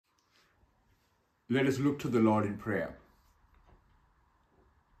Let us look to the Lord in prayer.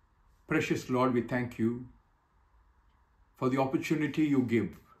 Precious Lord, we thank you for the opportunity you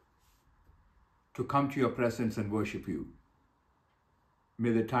give to come to your presence and worship you. May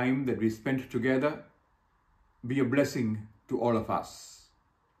the time that we spent together be a blessing to all of us.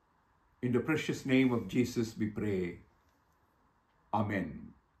 In the precious name of Jesus we pray.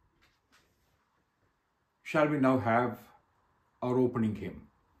 Amen. Shall we now have our opening hymn?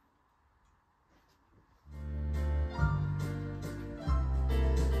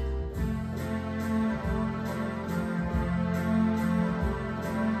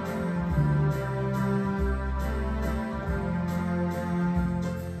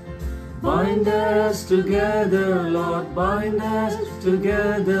 Bind us together, Lord, bind us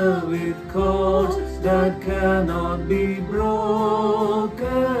together with cords that cannot be broken.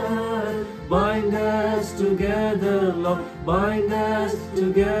 Bind us together, Lord, bind us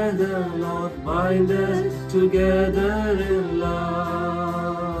together, Lord, bind us together in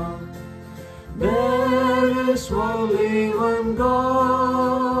love. There is only one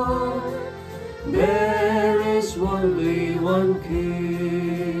God, there is only one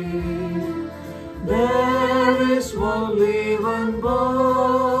King, there is only one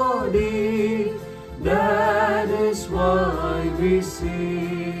body, that is why we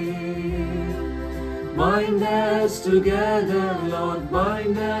sing. Bind us together, Lord,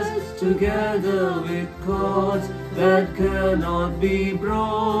 bind us together with cords that cannot be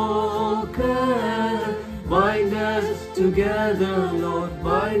broken. Bind us together, Lord,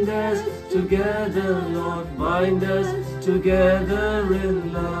 bind us together, Lord, bind us together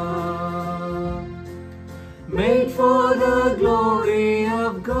in love. Made for the glory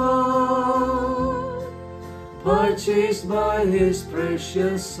of God, purchased by His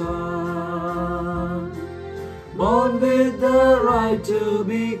precious Son, born with the right to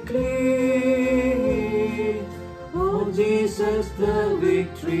be clean. Oh Jesus, the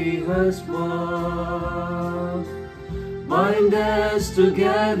victory has won. Bind us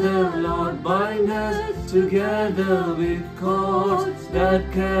together, Lord, bind us together with cords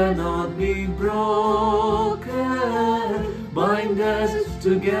that cannot be broken. Bind us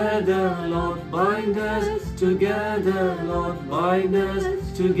together, Lord, bind us together, Lord, bind us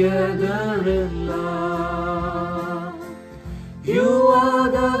together in love. You are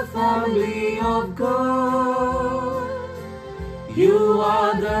the family of God, you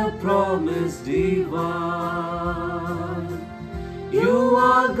are the promise divine, you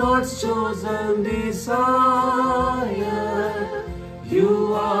are God's chosen desire,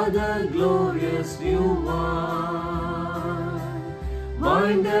 you are the glorious new one.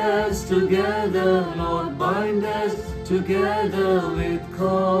 Bind us together, Lord, bind us together with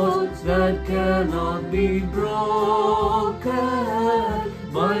cords that cannot be broken.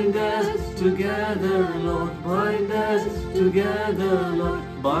 Bind us together, Lord, bind us together, Lord,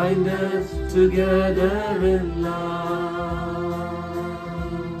 bind us together in love.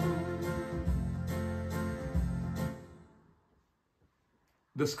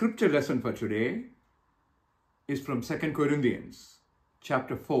 The scripture lesson for today is from 2 Corinthians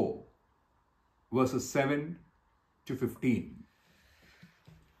chapter 4, verses 7 to 15.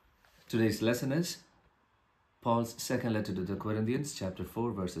 Today's lesson is Paul's second letter to the Corinthians, chapter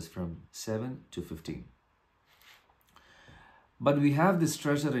 4, verses from 7 to 15. But we have this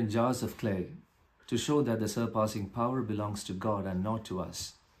treasure in jars of clay to show that the surpassing power belongs to God and not to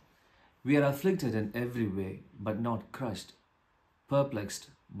us. We are afflicted in every way, but not crushed, perplexed,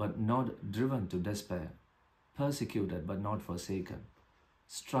 but not driven to despair, persecuted, but not forsaken,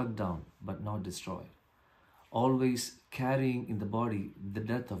 struck down, but not destroyed, always carrying in the body the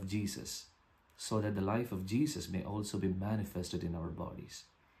death of Jesus, so that the life of Jesus may also be manifested in our bodies.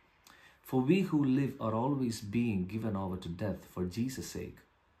 For we who live are always being given over to death for Jesus' sake,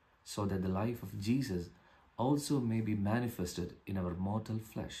 so that the life of Jesus also may be manifested in our mortal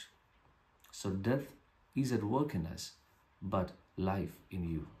flesh. So death is at work in us, but life in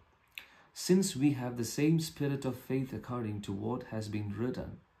you. Since we have the same spirit of faith according to what has been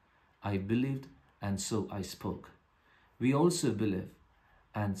written, I believed and so I spoke. We also believe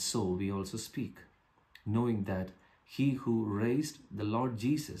and so we also speak, knowing that He who raised the Lord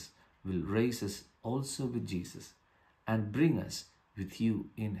Jesus will raise us also with Jesus and bring us with you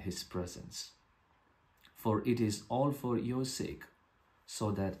in His presence. For it is all for your sake,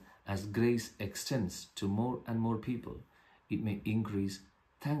 so that as grace extends to more and more people, it may increase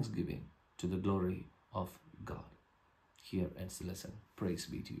thanksgiving to the glory of God. Here ends the lesson. Praise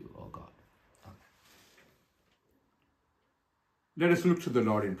be to you, O God. Amen. Let us look to the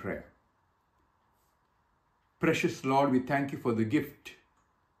Lord in prayer. Precious Lord, we thank you for the gift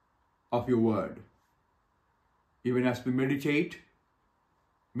of your word. Even as we meditate,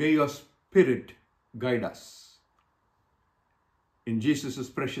 may your Spirit guide us. In Jesus'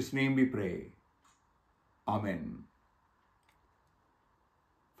 precious name we pray. Amen.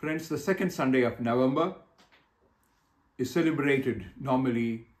 Friends, the second Sunday of November is celebrated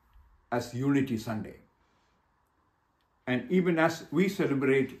normally as Unity Sunday. And even as we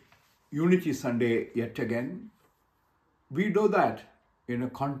celebrate Unity Sunday yet again, we do that in a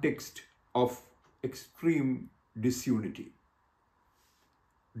context of extreme disunity.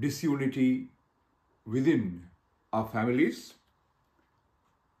 Disunity within our families,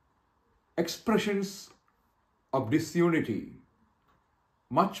 expressions of disunity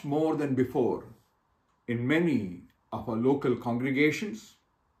much more than before in many of our local congregations,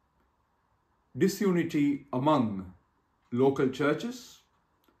 disunity among local churches,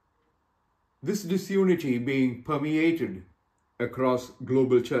 this disunity being permeated across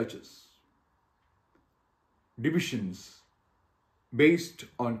global churches, divisions based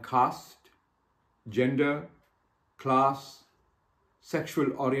on caste, gender, class,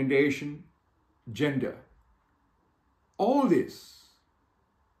 sexual orientation, gender. All this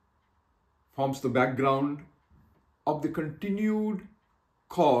forms the background of the continued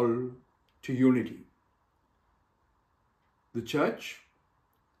call to unity. The Church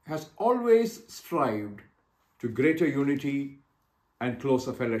has always strived to greater unity and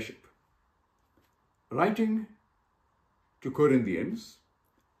closer fellowship. Writing to Corinthians,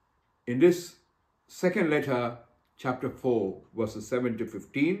 in this second letter, chapter 4, verses 7 to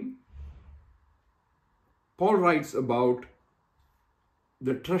 15, Paul writes about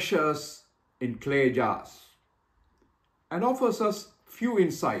the treasures in clay jars and offers us few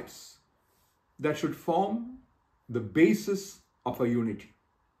insights that should form the basis of a unity.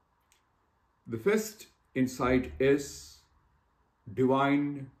 The first insight is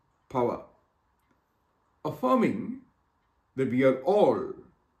divine power. Affirming that we are all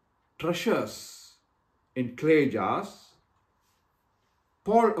treasures in clay jars,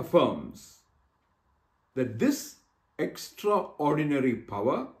 Paul affirms that this extraordinary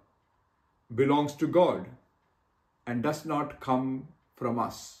power belongs to God and does not come from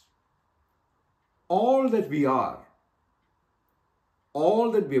us. All that we are,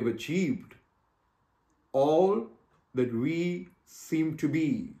 all that we have achieved, all that we seem to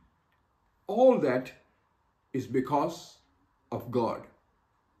be, all that is because of God.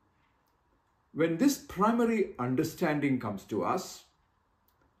 When this primary understanding comes to us,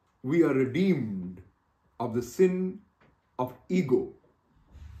 we are redeemed of the sin of ego.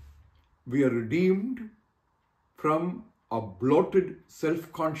 We are redeemed from a bloated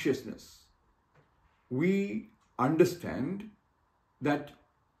self-consciousness. We understand that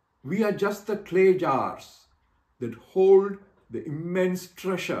we are just the clay jars that hold the immense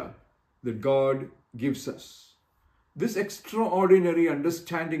treasure that God gives us. This extraordinary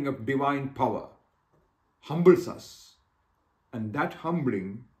understanding of divine power humbles us, and that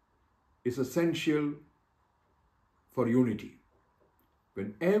humbling is essential for unity.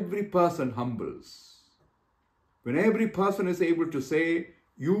 When every person humbles, when every person is able to say,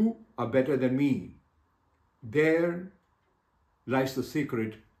 "You are better than me," there lies the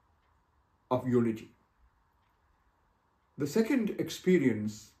secret of unity. The second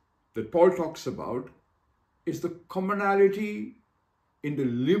experience that Paul talks about is the commonality in the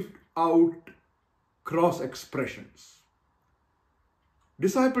lived out cross expressions.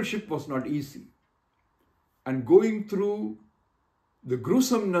 Discipleship was not easy, and going through the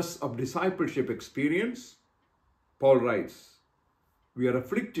gruesomeness of discipleship experience, Paul writes, "We are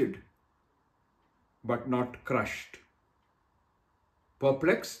afflicted, but not crushed,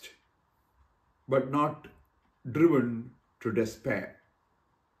 perplexed, but not driven to despair,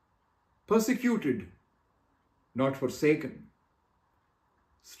 persecuted, not forsaken,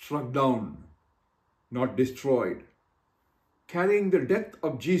 struck down, not destroyed, carrying the death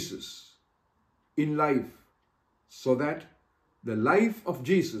of Jesus in life, so that the life of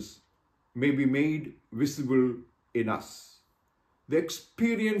Jesus may be made visible in us." The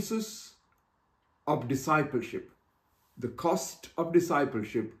experiences of discipleship, the cost of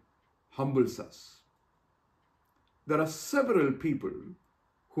discipleship, humbles us. There are several people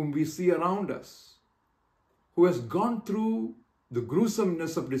whom we see around us who has gone through the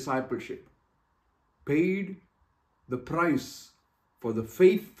gruesomeness of discipleship, paid the price for the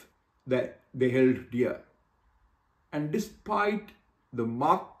faith that they held dear. And despite the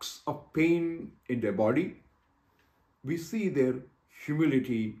marks of pain in their body, we see their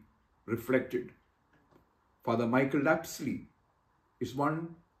humility reflected. Father Michael Lapsley is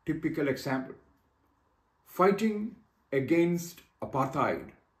one typical example. Fighting against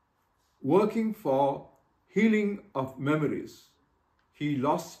apartheid, working for healing of memories. He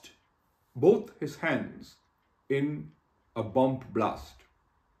lost both his hands in a bomb blast.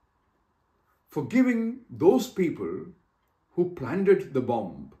 Forgiving those people who planted the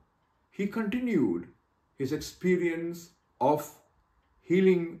bomb, he continued his experience of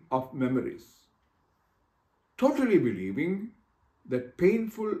healing of memories, totally believing that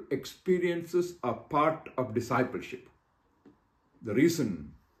painful experiences are part of discipleship. The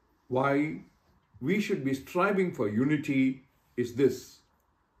reason why we should be striving for unity is this: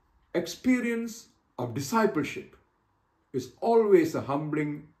 experience of discipleship is always a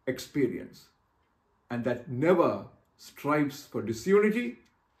humbling experience, and that never strives for disunity,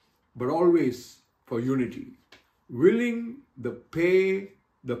 but always for unity, willing to pay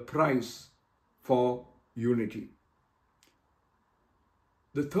the price for unity.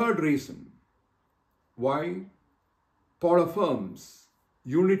 The third reason why Paul affirms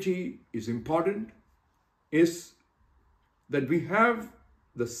unity is important is that we have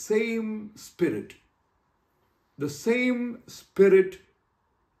the same spirit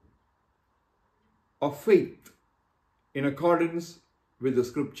of faith in accordance with the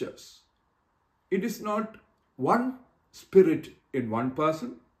scriptures. It is not one spirit in one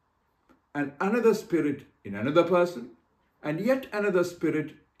person, and another spirit in another person, and yet another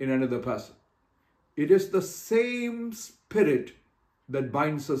spirit in another person. It is the same spirit that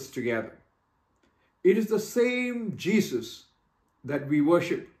binds us together. It is the same Jesus that we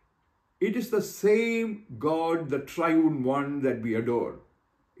worship. It is the same God, the triune one, that we adore.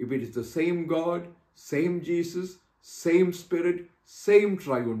 If it is the same God, same Jesus, same Spirit, same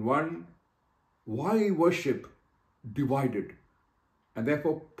triune one, why worship divided? And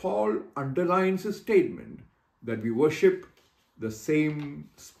therefore, Paul underlines his statement that we worship the same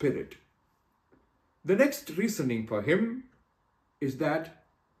Spirit. The next reasoning for him is that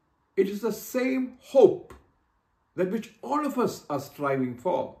it is the same hope that which all of us are striving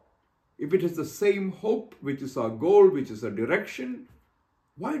for. If it is the same hope which is our goal, which is our direction,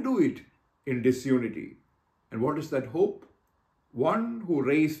 why do it in disunity? And what is that hope? One who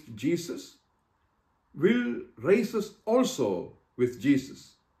raised Jesus will raise us also with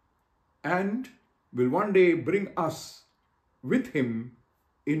Jesus, and will one day bring us with him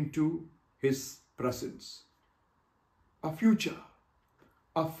into his presence. A future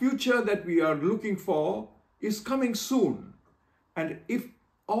that we are looking for is coming soon. And if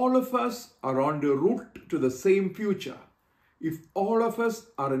all of us are on the route to the same future, if all of us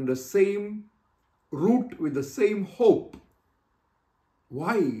are in the same route with the same hope,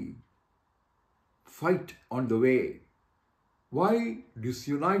 why fight on the way? Why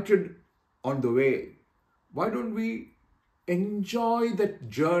disunited on the way? Why don't we enjoy that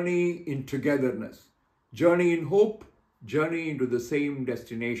journey in togetherness, journey in hope, journey into the same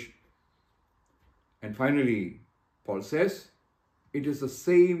destination? And finally, Paul says, it is the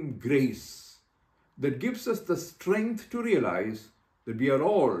same grace that gives us the strength to realize that we are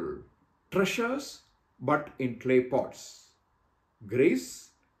all treasures, but in clay pots. Grace,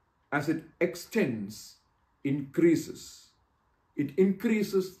 as it extends, increases. It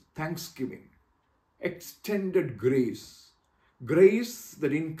increases thanksgiving. Extended grace. Grace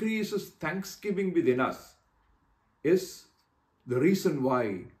that increases thanksgiving within us is the reason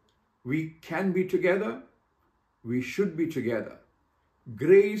why we can be together, we should be together.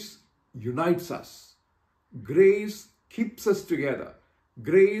 Grace unites us. Grace keeps us together.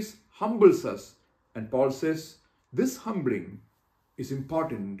 Grace humbles us. And Paul says this humbling is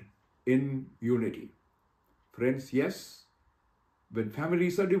important in unity. Friends, yes, when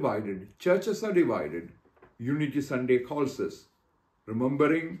families are divided, churches are divided, Unity Sunday calls us,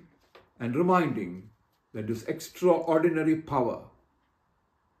 remembering and reminding that this extraordinary power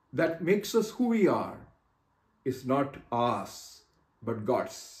that makes us who we are is not ours, but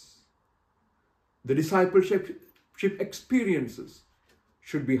God's. The discipleship experiences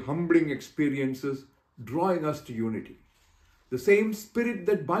should be humbling experiences, drawing us to unity. The same spirit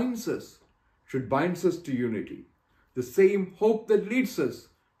that binds us should bind us to unity. The same hope that leads us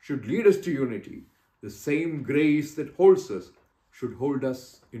should lead us to unity. The same grace that holds us should hold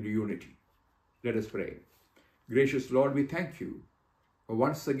us into unity. Let us pray. Gracious Lord, we thank you for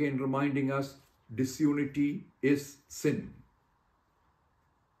once again reminding us disunity is sin.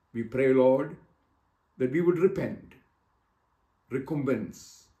 We pray, Lord, that we would repent,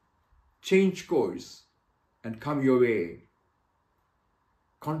 recompense, change course, and come your way,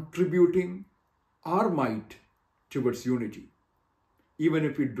 contributing our might towards unity. Even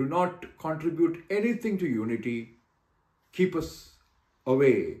if we do not contribute anything to unity, keep us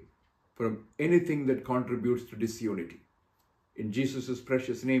away from anything that contributes to disunity. In Jesus'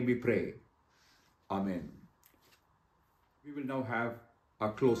 precious name we pray. Amen. We will now have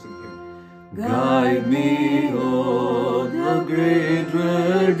our closing hymn. Guide me, O the great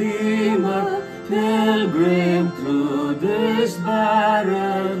Redeemer, pilgrim through this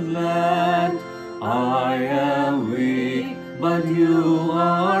barren land. I am weak, but you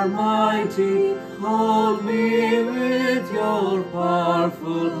are mighty. Hold me with your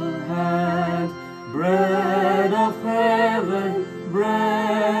powerful hand. Bread of heaven,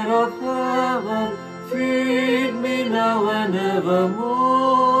 feed me now and evermore.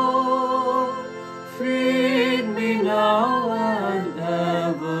 Feed me now and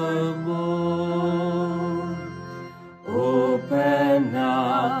evermore. Open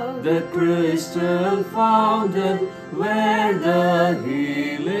now the crystal fountain where the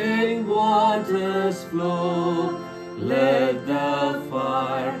healing waters flow. Let the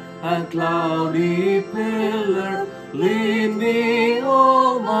fire and cloudy pillar lead me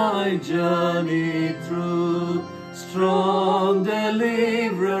all my journey through. Strong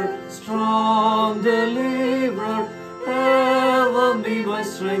deliverer, ever be my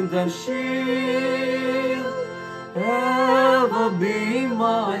strength and shield. Ever be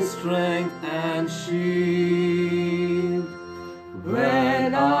my strength and shield.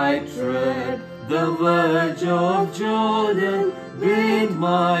 When I tread the verge of Jordan, bid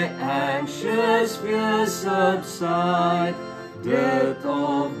my anxious fears subside. Death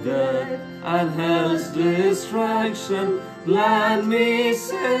of death and hell's distraction, land me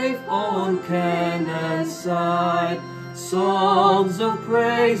safe on Canaan's side. Songs of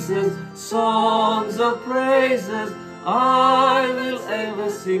praises, I will ever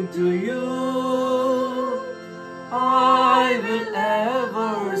sing to you. I will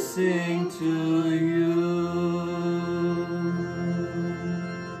ever sing to you.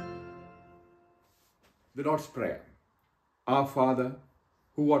 The Lord's Prayer. Our Father,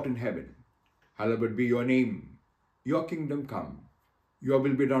 who art in heaven, hallowed be your name. Your kingdom come. Your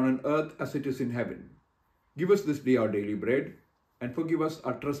will be done on earth as it is in heaven. Give us this day our daily bread, and forgive us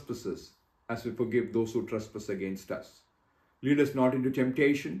our trespasses, as we forgive those who trespass against us. Lead us not into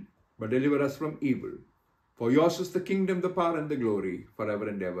temptation, but deliver us from evil. For yours is the kingdom, the power, and the glory, forever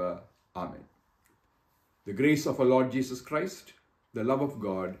and ever. Amen. The grace of our Lord Jesus Christ, the love of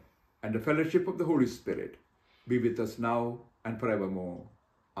God, and the fellowship of the Holy Spirit be with us now and forevermore.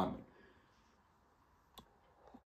 Amen.